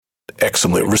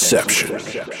excellent reception.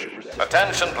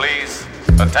 Attention, please.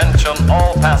 Attention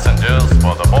all passengers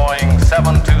for the Boeing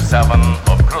 727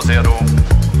 of Cruzeiro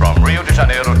from Rio de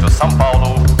Janeiro to São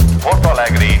Paulo, Porto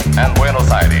Alegre, and Buenos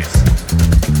Aires.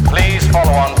 Please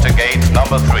follow on to gate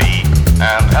number 3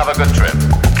 and have a good trip.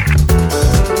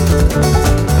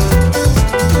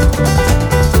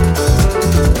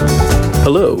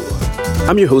 Hello,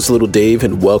 I'm your host, lil'dave,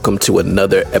 and welcome to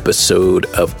another episode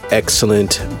of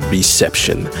Excellent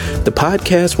Reception, the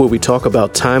podcast where we talk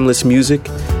about timeless music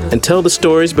and tell the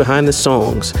stories behind the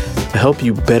songs to help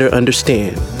you better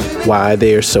understand why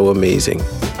they are so amazing.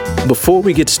 Before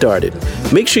we get started,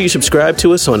 make sure you subscribe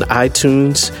to us on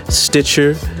iTunes,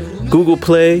 Stitcher, Google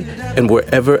Play, and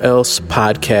wherever else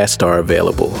podcasts are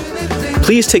available.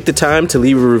 Please take the time to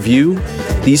leave a review.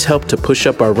 These help to push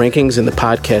up our rankings in the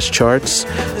podcast charts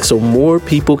so more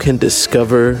people can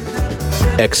discover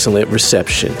excellent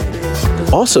reception.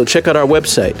 Also, check out our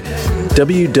website,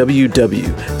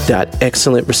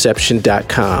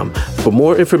 www.excellentreception.com, for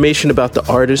more information about the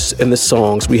artists and the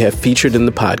songs we have featured in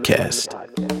the podcast.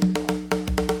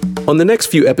 On the next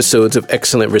few episodes of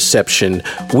Excellent Reception,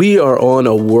 we are on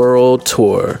a world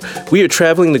tour. We are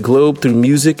traveling the globe through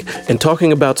music and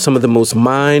talking about some of the most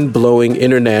mind-blowing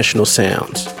international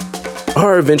sounds.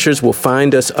 Our adventures will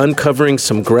find us uncovering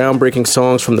some groundbreaking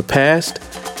songs from the past,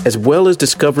 as well as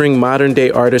discovering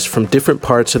modern-day artists from different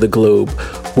parts of the globe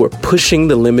who are pushing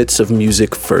the limits of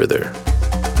music further.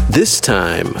 This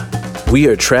time, we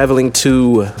are traveling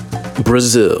to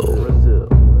Brazil.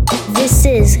 This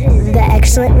is the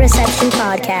Excellent Reception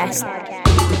Podcast.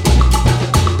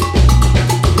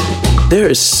 There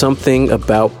is something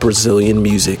about Brazilian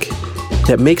music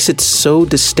that makes it so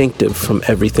distinctive from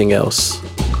everything else.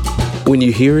 When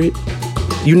you hear it,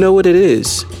 you know what it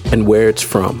is and where it's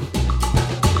from.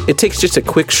 It takes just a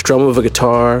quick strum of a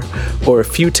guitar or a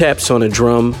few taps on a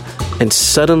drum, and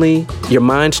suddenly your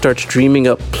mind starts dreaming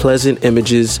up pleasant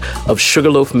images of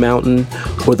Sugarloaf Mountain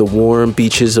or the warm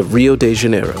beaches of Rio de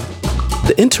Janeiro.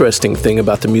 The interesting thing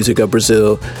about the music of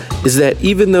Brazil is that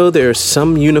even though there are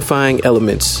some unifying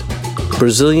elements,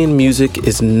 Brazilian music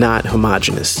is not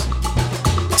homogeneous.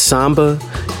 Samba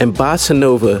and bossa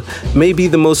nova may be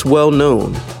the most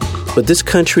well-known, but this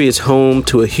country is home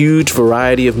to a huge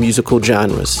variety of musical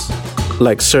genres,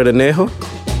 like sertanejo,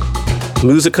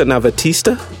 música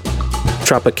navatista,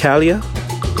 tropicalia,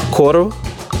 coro,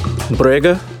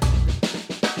 brega,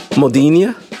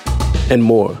 modinha, and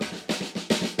more.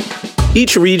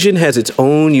 Each region has its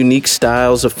own unique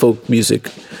styles of folk music,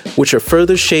 which are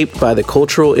further shaped by the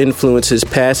cultural influences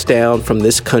passed down from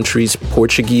this country's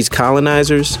Portuguese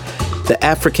colonizers, the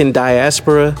African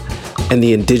diaspora, and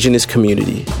the indigenous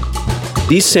community.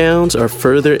 These sounds are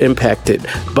further impacted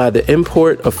by the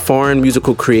import of foreign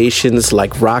musical creations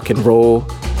like rock and roll,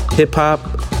 hip-hop,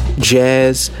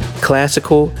 jazz,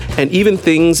 classical, and even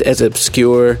things as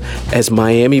obscure as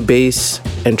Miami bass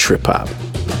and trip-hop.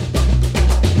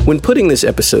 When putting this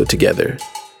episode together,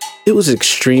 it was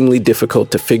extremely difficult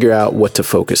to figure out what to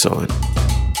focus on.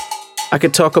 I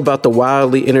could talk about the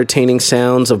wildly entertaining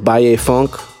sounds of Baile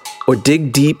Funk or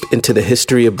dig deep into the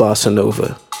history of bossa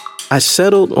nova. I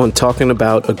settled on talking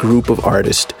about a group of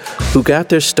artists who got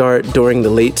their start during the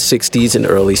late 60s and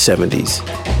early 70s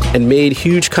and made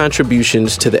huge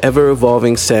contributions to the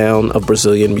ever-evolving sound of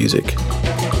Brazilian music.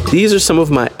 These are some of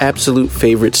my absolute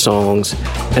favorite songs,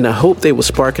 and I hope they will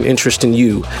spark an interest in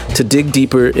you to dig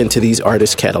deeper into these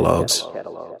artists' catalogs.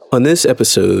 On this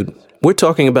episode, we're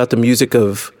talking about the music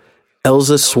of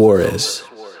Elza Soares,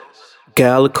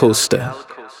 Gal Costa,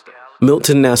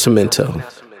 Milton Nascimento,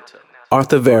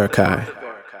 Arthur Verocai,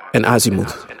 and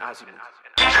Azymuth.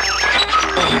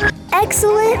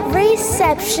 Excellent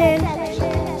Reception.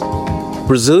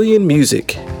 Brazilian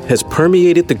music has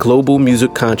permeated the global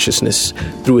music consciousness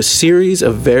through a series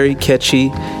of very catchy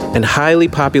and highly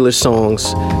popular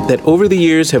songs that over the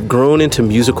years have grown into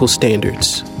musical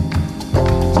standards.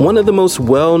 One of the most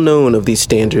well-known of these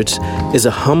standards is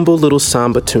a humble little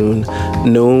samba tune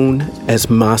known as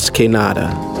Que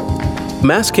Nada.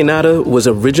 Que Nada was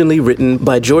originally written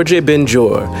by Jorge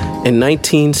Ben-Jor in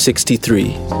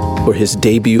 1963 for his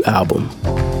debut album.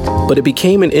 But it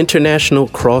became an international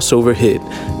crossover hit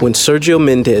when Sergio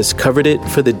Mendes covered it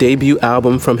for the debut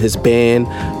album from his band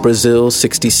Brazil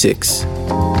 66.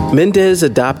 Mendes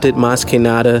adopted Que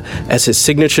Nada as his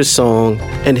signature song,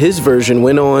 and his version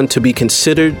went on to be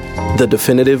considered the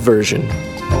definitive version.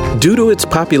 Due to its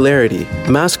popularity,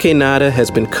 Que Nada has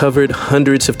been covered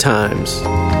hundreds of times.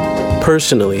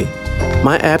 Personally,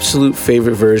 my absolute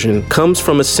favorite version comes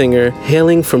from a singer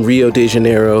hailing from Rio de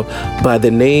Janeiro by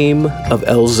the name of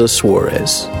Elza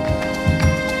Soares.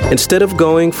 Instead of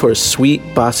going for a sweet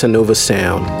bossa nova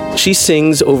sound, she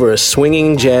sings over a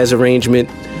swinging jazz arrangement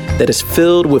that is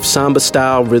filled with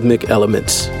samba-style rhythmic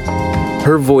elements.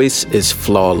 Her voice is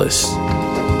flawless.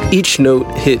 Each note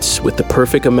hits with the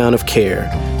perfect amount of care,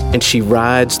 and she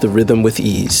rides the rhythm with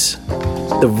ease.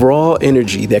 The raw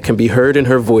energy that can be heard in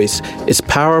her voice is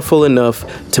powerful enough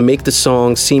to make the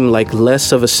song seem like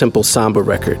less of a simple samba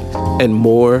record and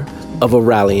more of a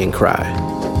rallying cry.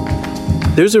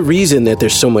 There's a reason that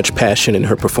there's so much passion in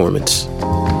her performance.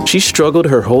 She struggled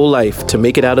her whole life to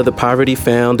make it out of the poverty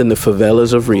found in the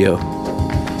favelas of Rio.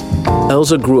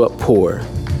 Elza grew up poor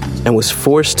and was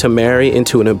forced to marry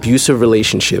into an abusive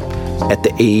relationship at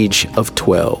the age of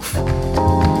 12.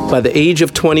 By the age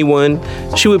of 21,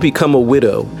 she would become a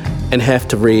widow and have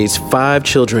to raise 5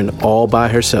 children all by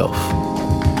herself.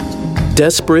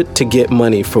 Desperate to get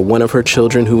money for one of her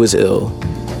children who was ill,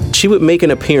 she would make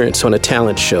an appearance on a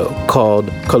talent show called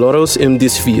Coloros em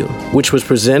Desfile, which was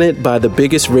presented by the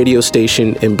biggest radio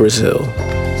station in Brazil.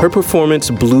 Her performance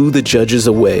blew the judges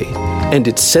away, and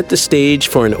it set the stage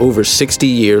for an over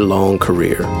 60-year-long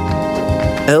career.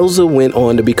 Elza went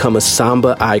on to become a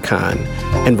samba icon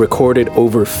and recorded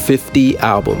over 50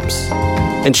 albums.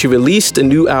 And she released a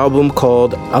new album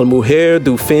called A Mulher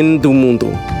do Fim do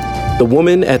Mundo, The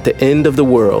Woman at the End of the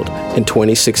World, in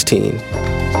 2016.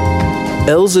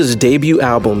 Elza's debut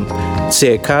album,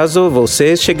 Se Acaso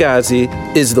Você Chegasse,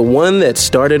 is the one that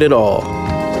started it all.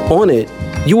 On it,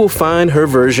 you will find her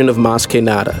version of Mas Que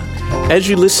Nada. As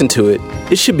you listen to it,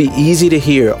 it should be easy to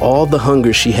hear all the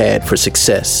hunger she had for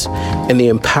success and the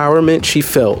empowerment she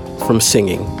felt from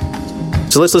singing.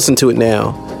 So let's listen to it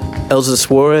now. Elza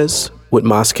Soares with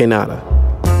Mas Que Nada.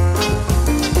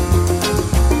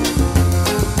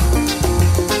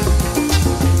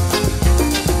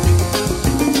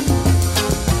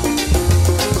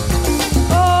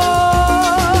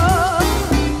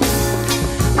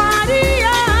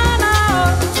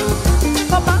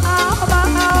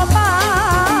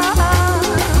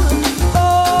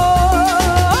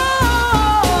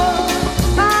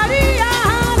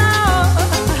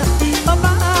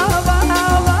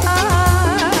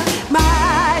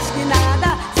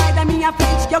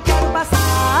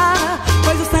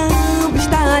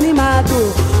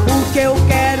 O que eu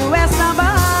quero é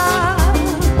samba,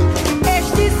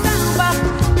 este samba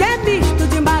que é misto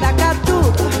de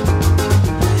maracatu.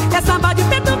 É samba de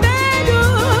preto velho,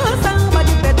 samba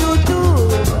de preto duro.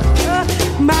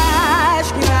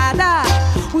 Mais que nada,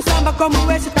 um samba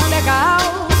como esse tão legal,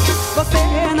 você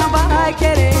não vai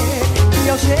querer que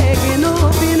eu chegue no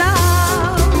final.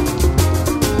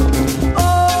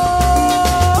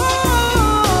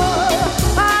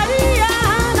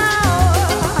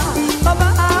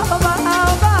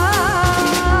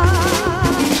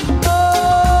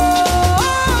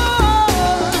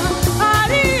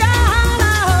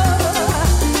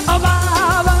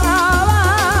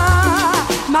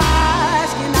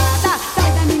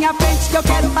 Eu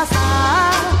quero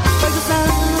passar, pois o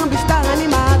samba está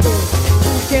animado.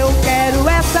 O que eu quero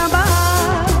é samba,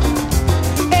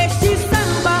 este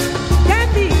samba que é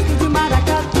misto de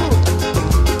maracatu.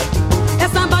 É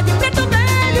samba de preto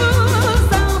velho,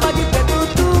 samba de preto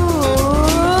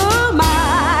tu.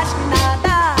 Mais que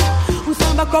nada, um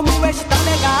samba como este tão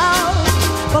legal,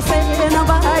 você não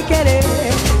vai querer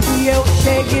que eu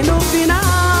chegue no final.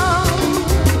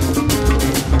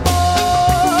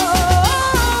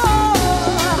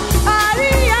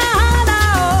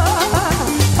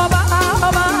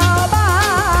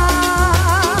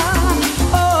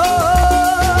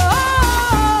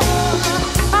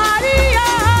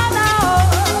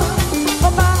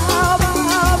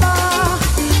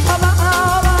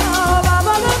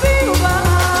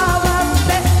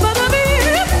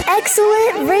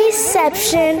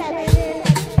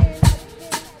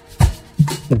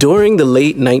 During the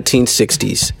late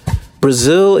 1960s,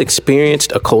 Brazil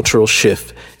experienced a cultural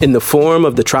shift in the form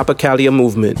of the Tropicalia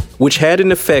movement, which had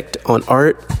an effect on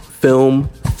art, film,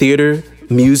 theater,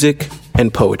 music,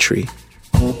 and poetry.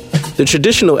 The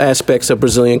traditional aspects of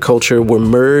Brazilian culture were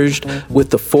merged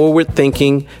with the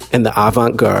forward-thinking and the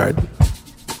avant-garde.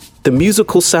 The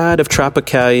musical side of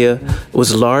Tropicalia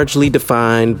was largely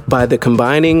defined by the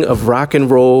combining of rock and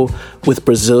roll with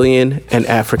Brazilian and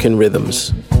African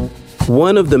rhythms.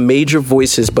 One of the major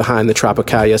voices behind the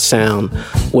Tropicalia sound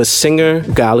was singer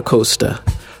Gal Costa.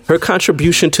 Her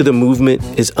contribution to the movement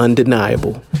is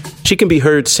undeniable. She can be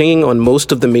heard singing on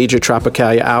most of the major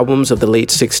Tropicalia albums of the late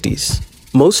 60s.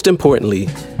 Most importantly,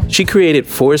 she created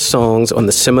 4 songs on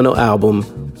the seminal album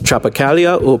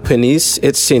Tropicalia o Penis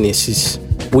et Sinesis,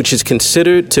 which is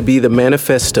considered to be the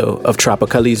manifesto of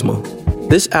Tropicalismo.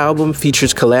 This album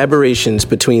features collaborations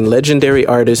between legendary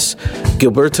artists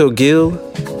Gilberto Gil,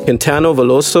 Caetano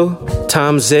Veloso,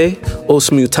 Tom Zé, Os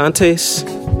Mutantes,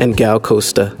 and Gal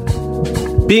Costa.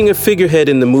 Being a figurehead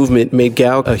in the movement made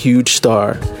Gal a huge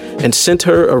star and sent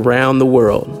her around the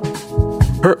world.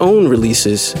 Her own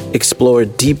releases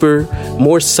explored deeper,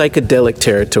 more psychedelic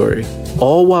territory,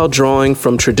 all while drawing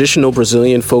from traditional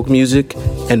Brazilian folk music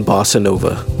and bossa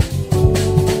nova.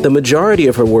 The majority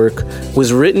of her work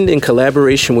was written in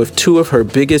collaboration with two of her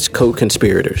biggest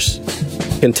co-conspirators,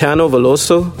 Caetano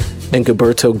Veloso and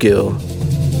Gilberto Gil.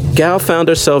 Gal found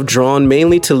herself drawn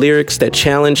mainly to lyrics that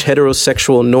challenged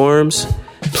heterosexual norms,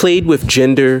 played with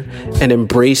gender, and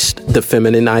embraced the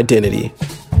feminine identity.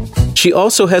 She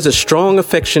also has a strong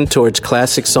affection towards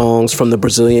classic songs from the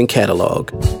Brazilian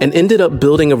catalog and ended up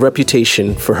building a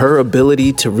reputation for her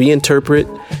ability to reinterpret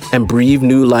and breathe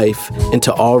new life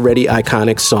into already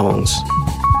iconic songs.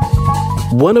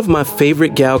 One of my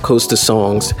favorite Gal Costa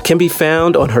songs can be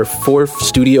found on her fourth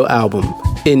studio album,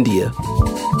 India.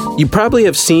 You probably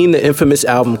have seen the infamous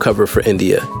album cover for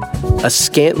India, a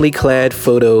scantily clad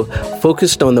photo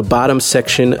focused on the bottom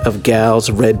section of Gal's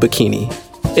red bikini.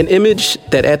 An image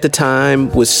that at the time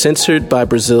was censored by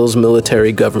Brazil's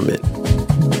military government.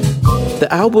 The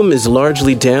album is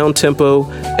largely down-tempo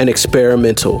and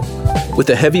experimental, with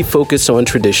a heavy focus on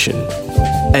tradition.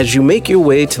 As you make your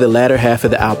way to the latter half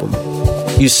of the album,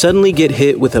 you suddenly get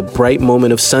hit with a bright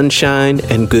moment of sunshine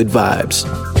and good vibes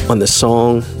on the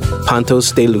song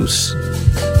Pontos de Luz,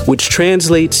 which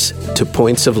translates to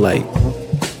points of light.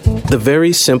 The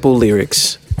very simple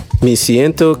lyrics, Me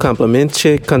siento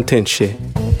completamente contente,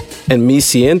 and Me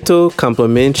siento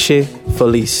completamente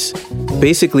feliz,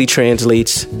 basically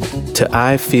translates to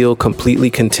I feel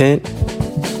completely content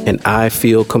and I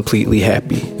feel completely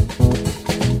happy.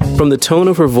 From the tone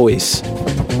of her voice,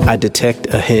 I detect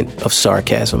a hint of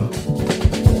sarcasm.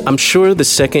 I'm sure the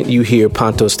second you hear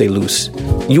Pontos de Luz,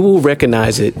 you will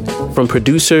recognize it from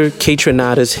producer Que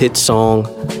Nada's hit song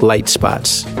Light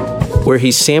Spots, where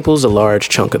he samples a large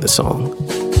chunk of the song.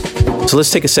 So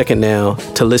let's take a second now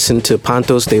to listen to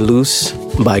Pontos de Luz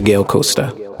by Gal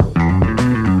Costa.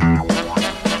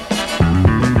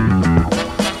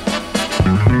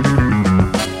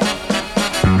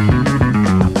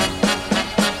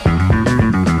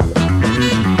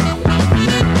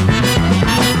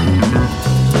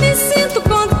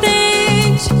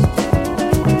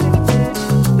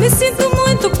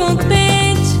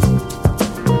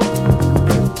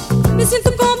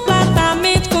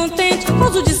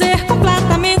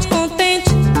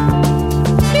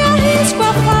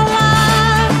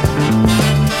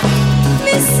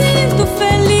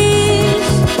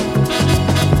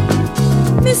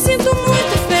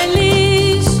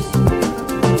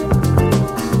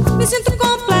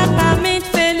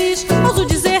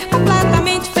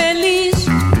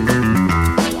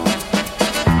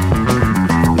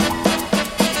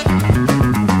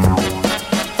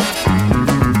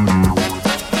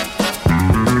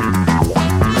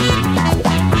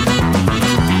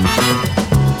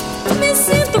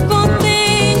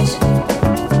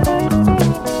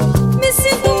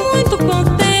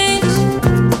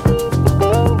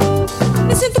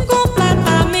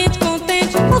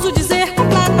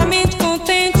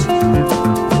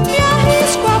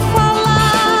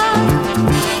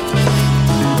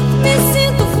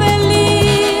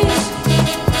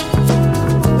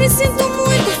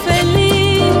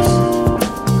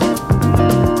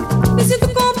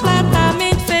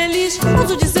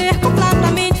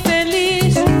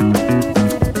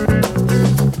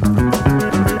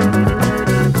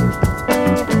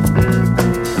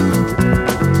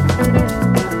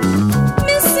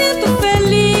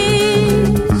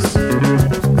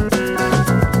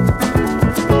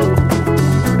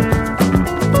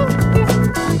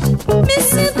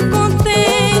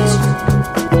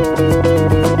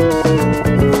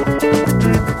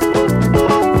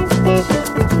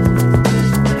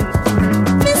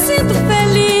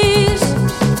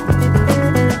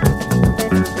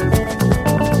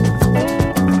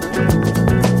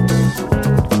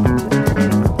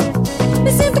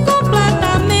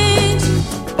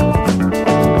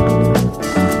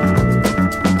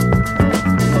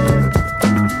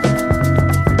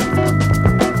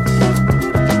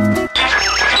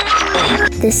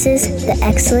 This is the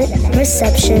Excellent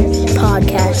Reception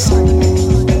Podcast.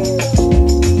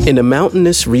 In the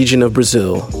mountainous region of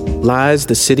Brazil lies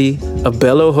the city of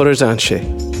Belo Horizonte,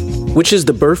 which is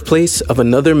the birthplace of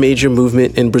another major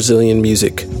movement in Brazilian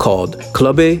music called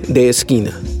Clube de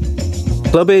Esquina.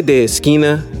 Clube de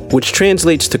Esquina, which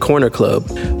translates to Corner Club,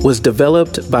 was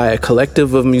developed by a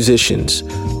collective of musicians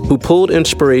who pulled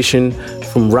inspiration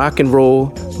from rock and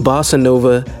roll, bossa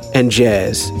nova, and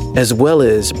jazz, as well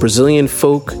as Brazilian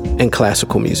folk and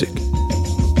classical music.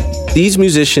 These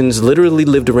musicians literally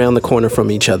lived around the corner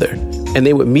from each other, and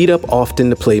they would meet up often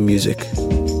to play music.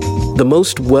 The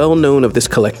most well-known of this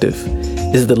collective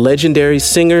is the legendary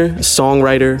singer,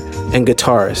 songwriter, and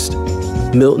guitarist,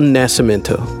 Milton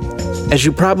Nascimento. As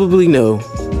you probably know,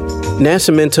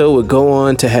 Nascimento would go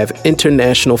on to have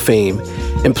international fame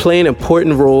and play an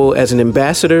important role as an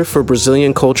ambassador for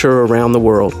Brazilian culture around the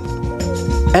world.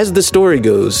 As the story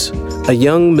goes, a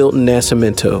young Milton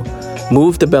Nascimento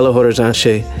moved to Belo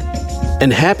Horizonte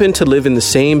and happened to live in the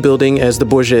same building as the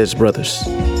Borges brothers,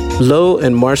 Lo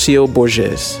and Marcio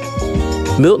Borges.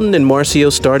 Milton and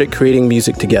Marcio started creating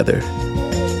music together.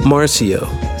 Marcio,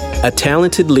 a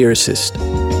talented lyricist,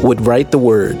 would write the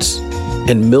words,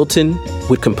 and Milton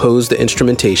would compose the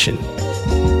instrumentation.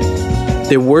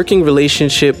 Their working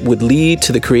relationship would lead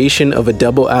to the creation of a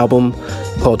double album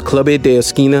called Clube da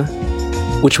Esquina,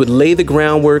 which would lay the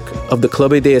groundwork of the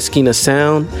Clube da Esquina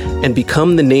sound and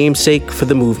become the namesake for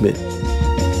the movement.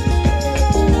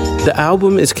 The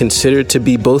album is considered to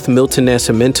be both Milton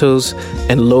Nascimento's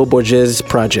and Lo Borges'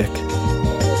 project,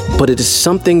 but it is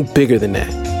something bigger than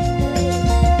that.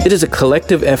 It is a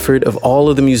collective effort of all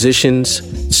of the musicians,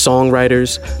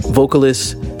 songwriters,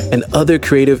 vocalists, and other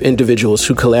creative individuals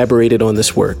who collaborated on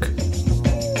this work.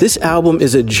 This album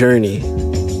is a journey.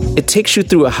 It takes you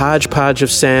through a hodgepodge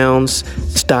of sounds,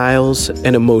 styles,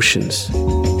 and emotions.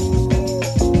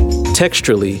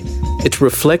 Texturally, it's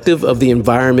reflective of the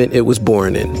environment it was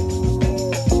born in.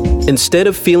 Instead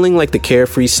of feeling like the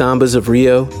carefree sambas of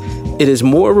Rio, it is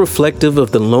more reflective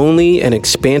of the lonely and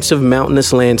expansive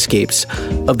mountainous landscapes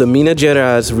of the Minas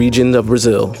Gerais region of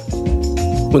Brazil.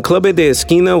 When Clube da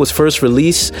Esquina was first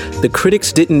released, the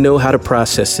critics didn't know how to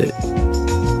process it.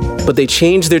 But they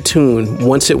changed their tune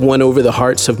once it won over the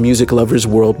hearts of music lovers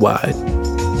worldwide.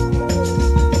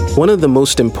 One of the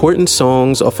most important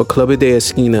songs off of Clube da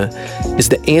Esquina is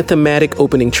the anthematic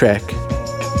opening track,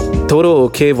 Tudo,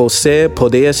 você,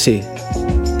 podia.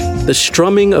 The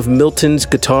strumming of Milton's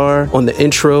guitar on the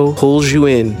intro pulls you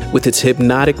in with its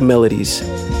hypnotic melodies.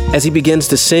 As he begins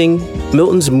to sing,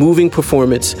 Milton's moving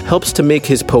performance helps to make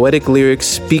his poetic lyrics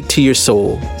speak to your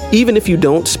soul, even if you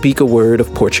don't speak a word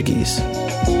of Portuguese.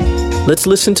 Let's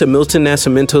listen to Milton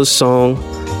Nascimento's song,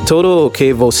 Tudo,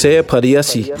 que você podia.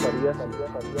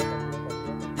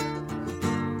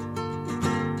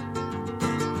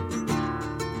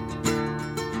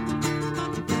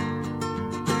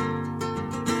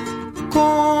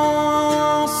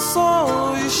 Com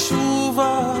sol e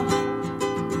chuva,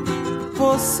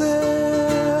 você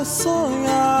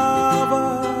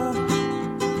sonhava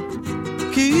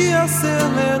que ia ser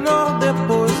melhor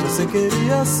depois. Você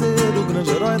queria ser o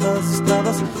grande herói das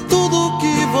estradas, tudo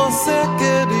que você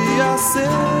queria ser.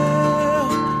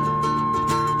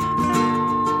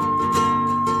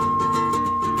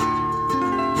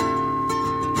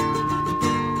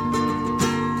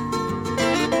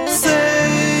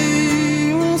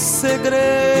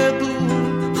 Segredo,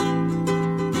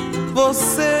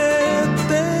 você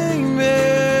tem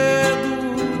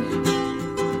medo,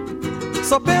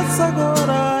 só pensa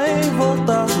agora em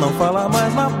voltar, não fala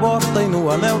mais na bota e no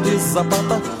anel de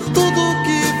sapata, tudo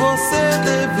que você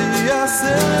devia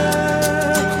ser.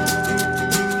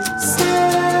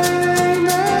 Sem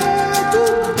medo,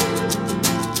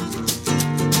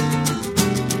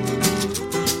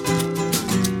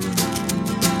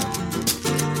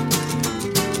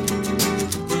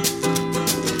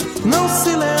 não se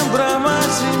lembra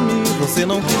mais de mim. Você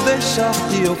não quis deixar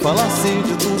que eu falasse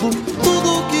de tudo,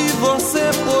 tudo que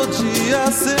você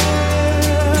podia ser.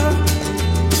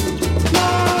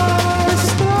 Na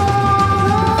estrada,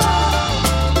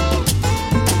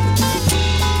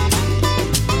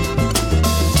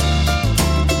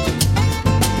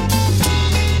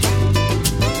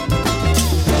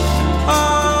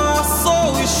 ah,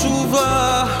 sol e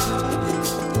chuva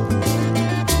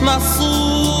na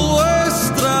sua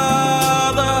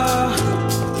estrada,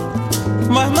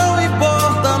 mas não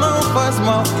importa, não faz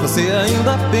mal. Você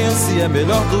ainda pensa e é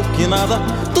melhor do que nada,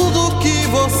 tudo que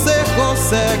você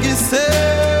consegue ser.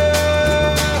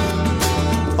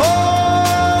 Oh,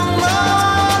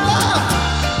 nada.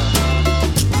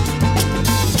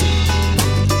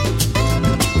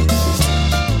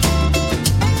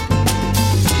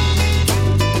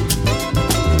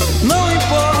 Não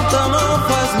importa, não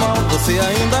faz mal. Você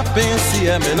ainda pensa e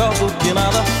é melhor do que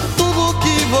nada, tudo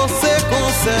que você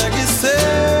consegue ser.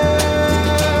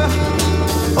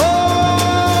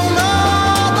 Oh, nada.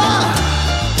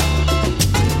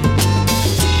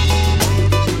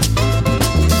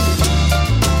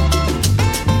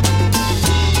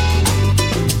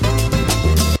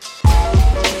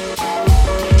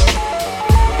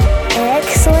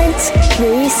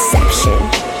 recession.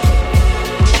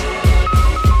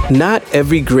 Not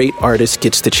every great artist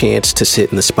gets the chance to sit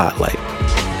in the spotlight.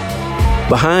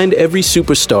 Behind every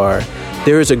superstar,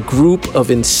 there is a group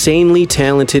of insanely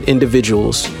talented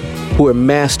individuals who are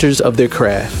masters of their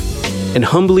craft and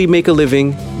humbly make a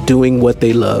living doing what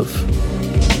they love.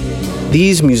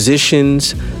 These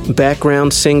musicians,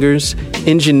 background singers,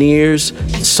 engineers,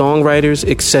 songwriters,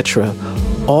 etc.,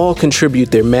 all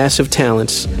contribute their massive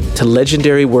talents to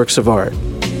legendary works of art.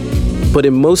 But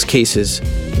in most cases,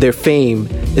 their fame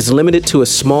is limited to a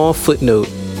small footnote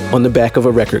on the back of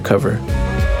a record cover.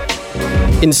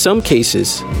 In some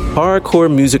cases,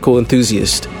 hardcore musical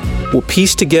enthusiasts will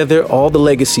piece together all the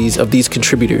legacies of these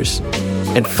contributors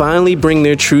and finally bring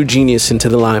their true genius into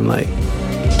the limelight.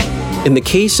 In the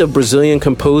case of Brazilian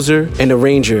composer and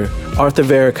arranger Arthur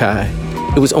Verocai,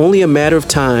 it was only a matter of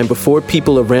time before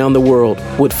people around the world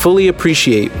would fully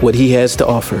appreciate what he has to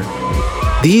offer.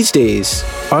 These days,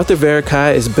 Arthur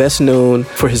Verocai is best known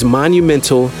for his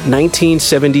monumental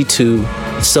 1972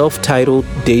 self-titled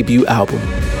debut album.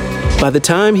 By the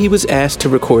time he was asked to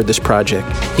record this project,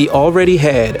 he already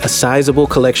had a sizable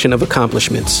collection of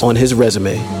accomplishments on his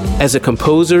resume. As a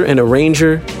composer and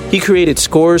arranger, he created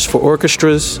scores for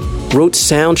orchestras, wrote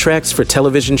soundtracks for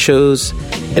television shows,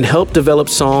 and helped develop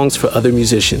songs for other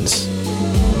musicians.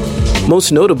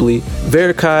 Most notably,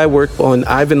 Verocai worked on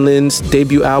Ivan Lin's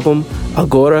debut album,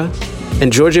 Agora,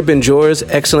 and Jorge Benjor's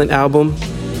excellent album,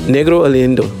 Negro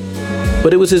Lindo.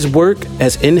 But it was his work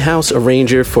as in-house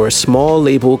arranger for a small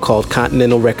label called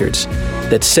Continental Records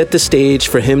that set the stage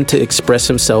for him to express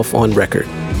himself on record.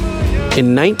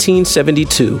 In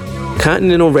 1972,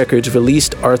 Continental Records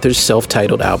released Arthur's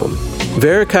self-titled album.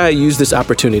 Verocai used this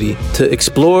opportunity to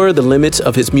explore the limits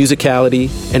of his musicality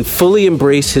and fully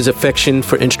embrace his affection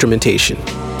for instrumentation.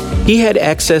 He had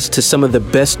access to some of the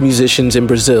best musicians in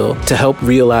Brazil to help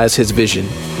realize his vision,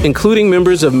 including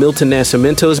members of Milton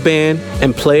Nascimento's band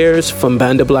and players from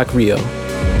Banda Black Rio.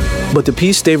 But the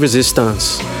piece de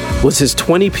resistance was his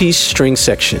 20-piece string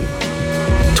section,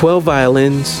 12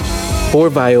 violins, 4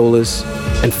 violas,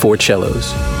 and 4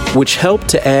 cellos, which helped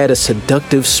to add a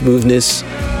seductive smoothness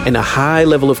and a high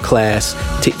level of class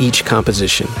to each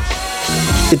composition.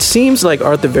 It seems like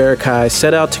Arthur Verocai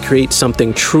set out to create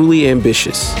something truly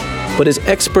ambitious, but his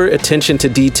expert attention to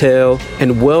detail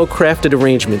and well-crafted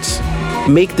arrangements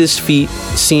make this feat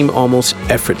seem almost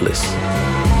effortless.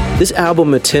 This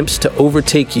album attempts to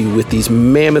overtake you with these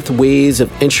mammoth waves of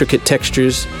intricate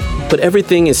textures, but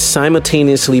everything is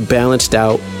simultaneously balanced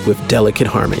out with delicate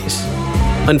harmonies.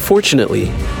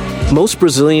 Unfortunately, most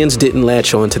Brazilians didn't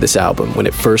latch on to this album when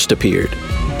it first appeared,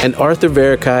 and Arthur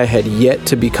Verocai had yet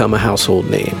to become a household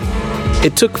name.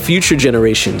 It took future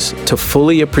generations to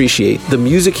fully appreciate the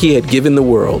music he had given the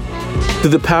world.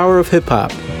 Through the power of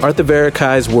hip-hop, Arthur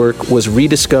Verocai's work was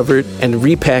rediscovered and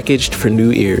repackaged for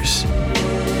new ears.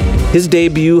 His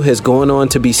debut has gone on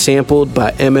to be sampled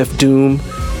by MF Doom,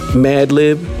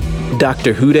 Madlib,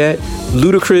 Dr. Hudat,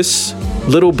 Ludacris,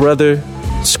 Little Brother,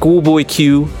 Schoolboy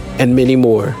Q, and many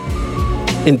more.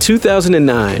 In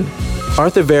 2009,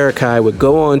 Arthur Verocai would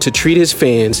go on to treat his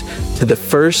fans to the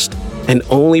first and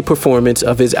only performance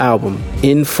of his album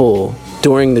in full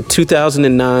during the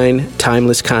 2009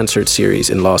 Timeless Concert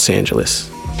Series in Los Angeles.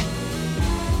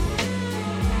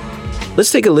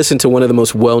 Let's take a listen to one of the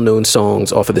most well-known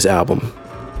songs off of this album.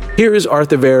 Here is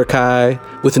Arthur Verocai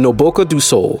with No Boca do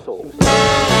Sol.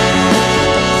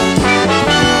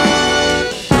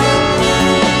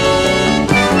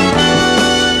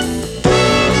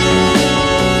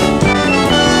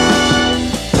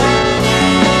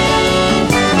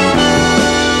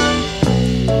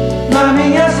 Na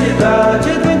minha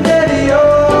cidade do interior,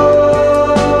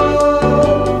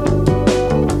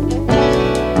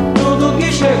 tudo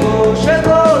que chegou,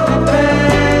 chegou de trem.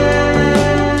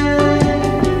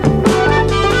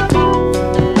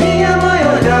 Minha mãe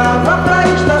olhava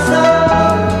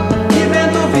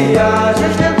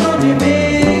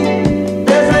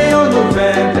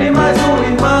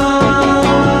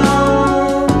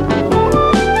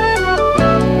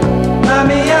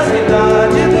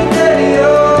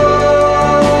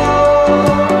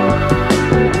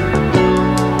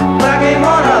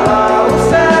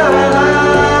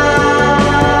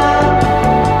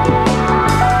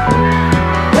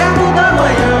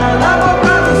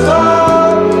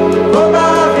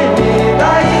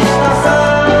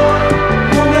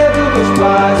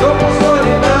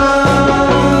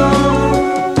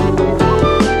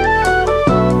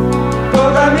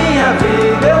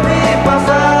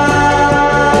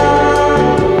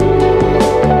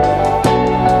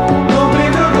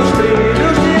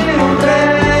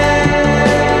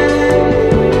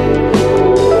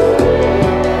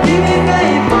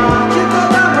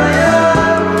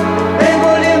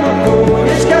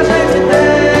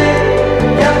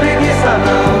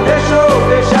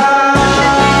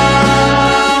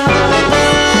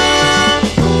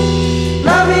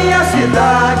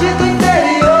cidade do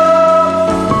interior,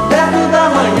 perto da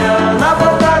manhã, na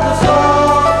boca do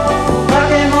sol. Pra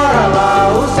quem mora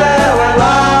lá, o céu é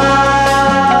lá.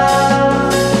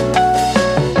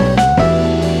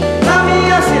 Na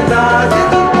minha cidade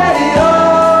do interior,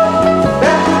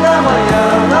 perto da manhã,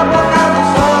 na boca do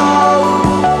sol.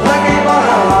 Pra quem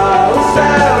mora lá, o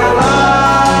céu é lá.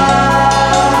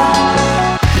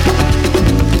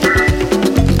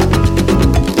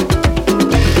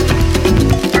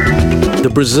 The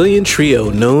Brazilian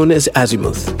trio known as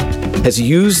Azymuth has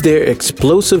used their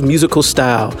explosive musical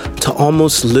style to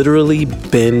almost literally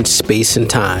bend space and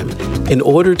time in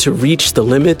order to reach the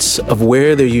limits of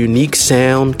where their unique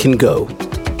sound can go.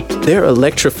 Their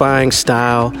electrifying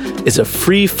style is a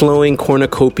free-flowing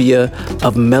cornucopia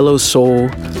of mellow soul,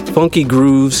 funky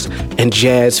grooves, and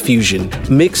jazz fusion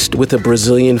mixed with a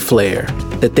Brazilian flair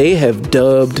that they have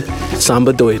dubbed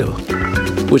Samba Doido,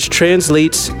 which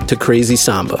translates to crazy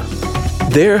samba.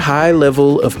 Their high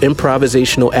level of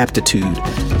improvisational aptitude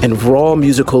and raw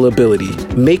musical ability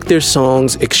make their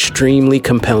songs extremely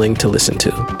compelling to listen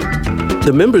to.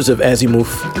 The members of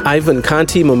Azymuth, Ivan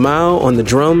Kanti Mamao on the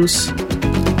drums,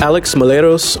 Alex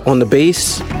Maleros on the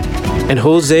bass, and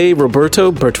Jose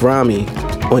Roberto Bertrami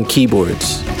on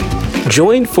keyboards,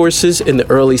 joined forces in the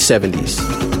early 70s.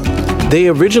 They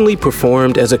originally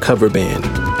performed as a cover band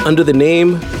under the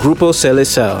name Grupo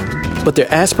Celestial, but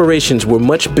their aspirations were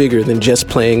much bigger than just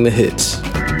playing the hits.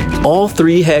 All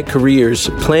three had careers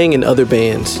playing in other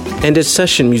bands and as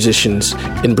session musicians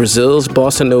in Brazil's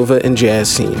bossa nova and jazz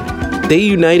scene. They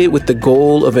united with the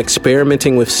goal of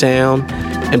experimenting with sound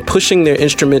and pushing their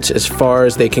instruments as far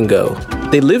as they can go.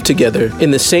 They lived together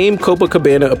in the same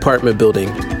Copacabana apartment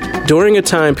building during a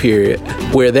time period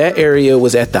where that area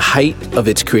was at the height of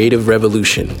its creative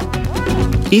revolution.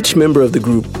 Each member of the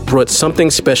group brought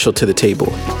something special to the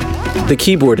table. The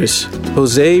keyboardist,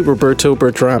 Jose Roberto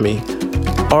Bertrami,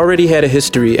 already had a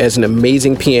history as an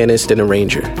amazing pianist and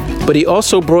arranger, but he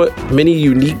also brought many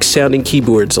unique sounding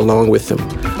keyboards along with him.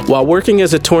 While working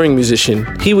as a touring musician,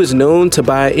 he was known to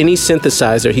buy any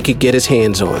synthesizer he could get his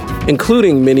hands on,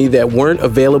 including many that weren't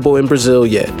available in Brazil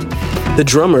yet. The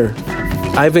drummer,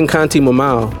 Ivan Kanti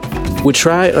Mamao, would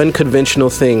try unconventional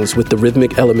things with the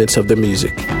rhythmic elements of their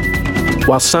music.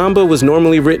 While samba was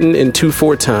normally written in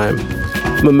 2/4 time,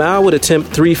 Mamao would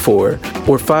attempt 3/4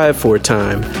 or 5/4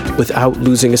 time without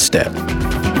losing a step.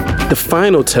 The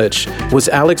final touch was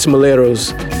Alex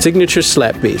Malero's signature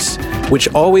slap bass, which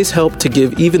always helped to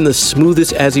give even the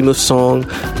smoothest Azymuth song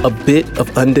a bit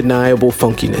of undeniable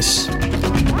funkiness.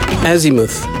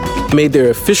 Azymuth made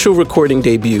their official recording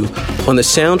debut on the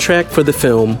soundtrack for the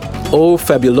film O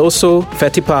Fabuloso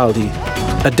Fittipaldi,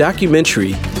 a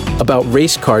documentary about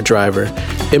race car driver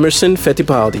Emerson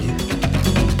Fittipaldi.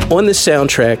 On the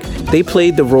soundtrack, they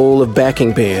played the role of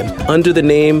backing band under the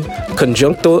name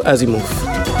Conjunto Azymuth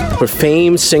for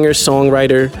famed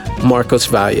singer-songwriter Marcos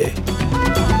Valle.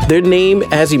 Their name,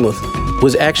 Azymuth,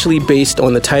 was actually based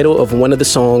on the title of one of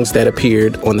the songs that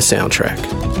appeared on the soundtrack.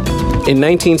 In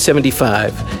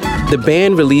 1975, the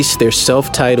band released their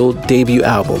self-titled debut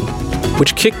album,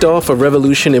 which kicked off a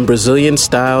revolution in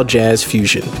Brazilian-style jazz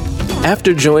fusion.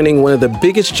 After joining one of the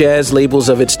biggest jazz labels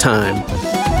of its time,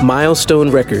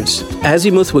 Milestone Records,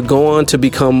 Azymuth would go on to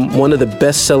become one of the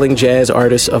best-selling jazz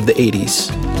artists of the 80s.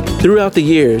 Throughout the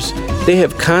years, they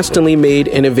have constantly made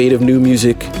innovative new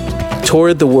music,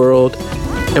 toured the world,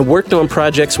 and worked on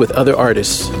projects with other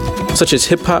artists, such as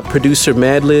hip-hop producer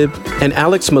Madlib and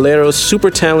Alex Malero's super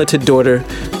talented daughter,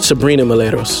 Sabrina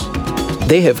Maleros.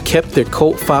 They have kept their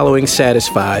cult following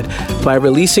satisfied by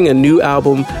releasing a new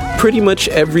album pretty much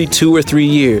every 2 or 3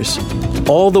 years,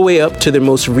 all the way up to their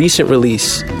most recent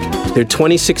release, their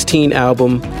 2016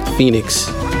 album, Phoenix.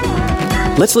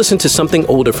 Let's listen to something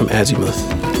older from Azymuth.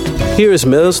 Here is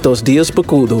Melo Dos Dios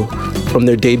Bicudos from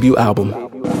their debut album.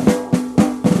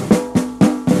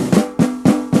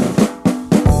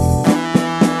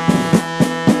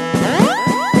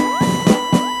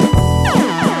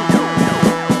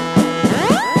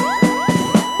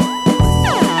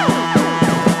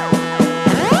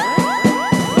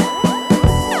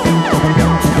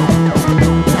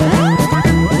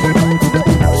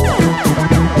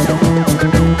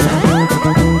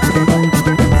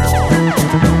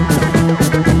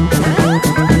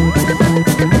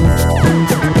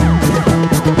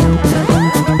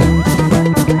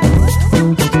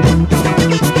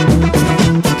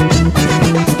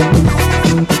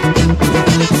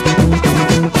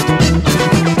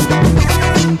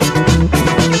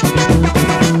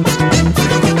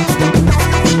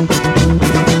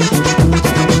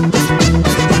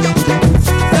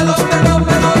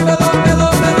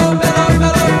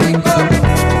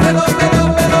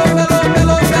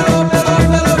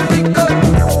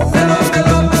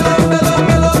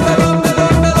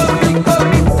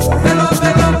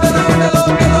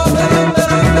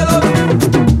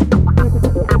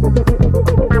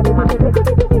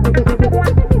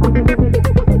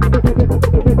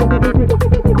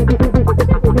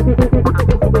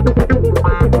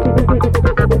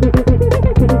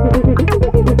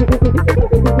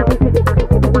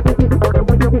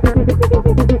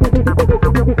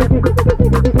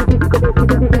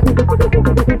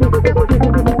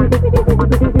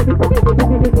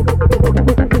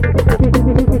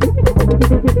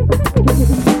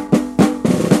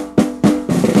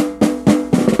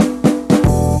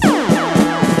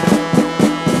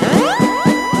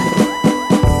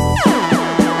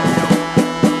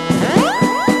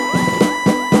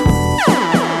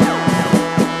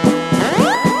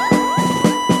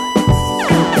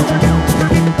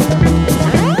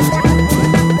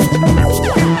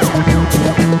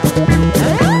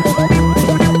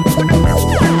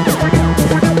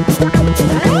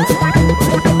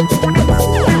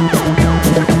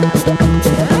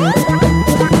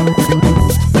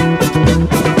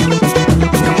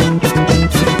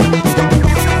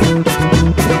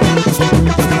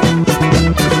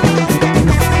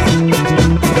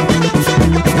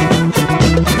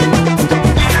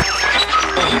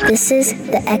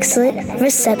 Excellent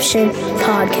Reception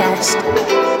Podcast.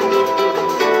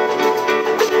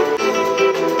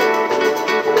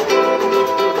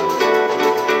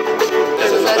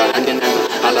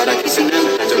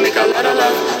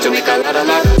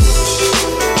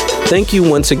 Thank you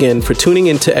once again for tuning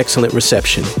into Excellent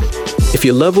Reception. If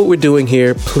you love what we're doing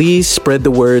here, please spread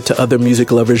the word to other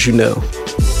music lovers you know.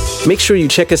 Make sure you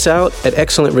check us out at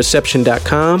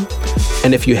excellentreception.com.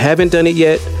 And if you haven't done it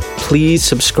yet, please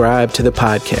subscribe to the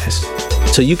podcast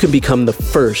so you can become the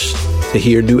first to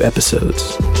hear new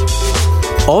episodes.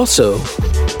 Also,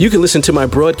 you can listen to my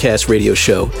broadcast radio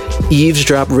show,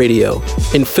 Eavesdrop Radio,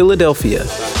 in Philadelphia,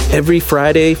 every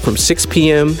Friday from 6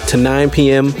 p.m. to 9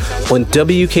 p.m. on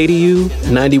WKDU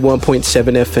 91.7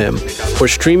 FM or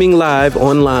streaming live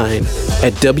online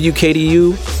at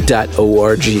wkdu.org.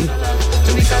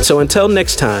 So until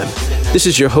next time, this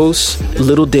is your host,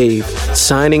 lil'dave,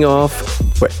 signing off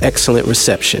for Excellent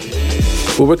Reception,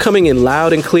 where we're coming in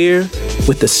loud and clear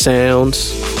with the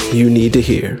sounds you need to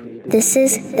hear. This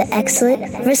is the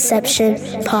Excellent Reception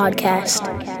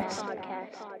Podcast.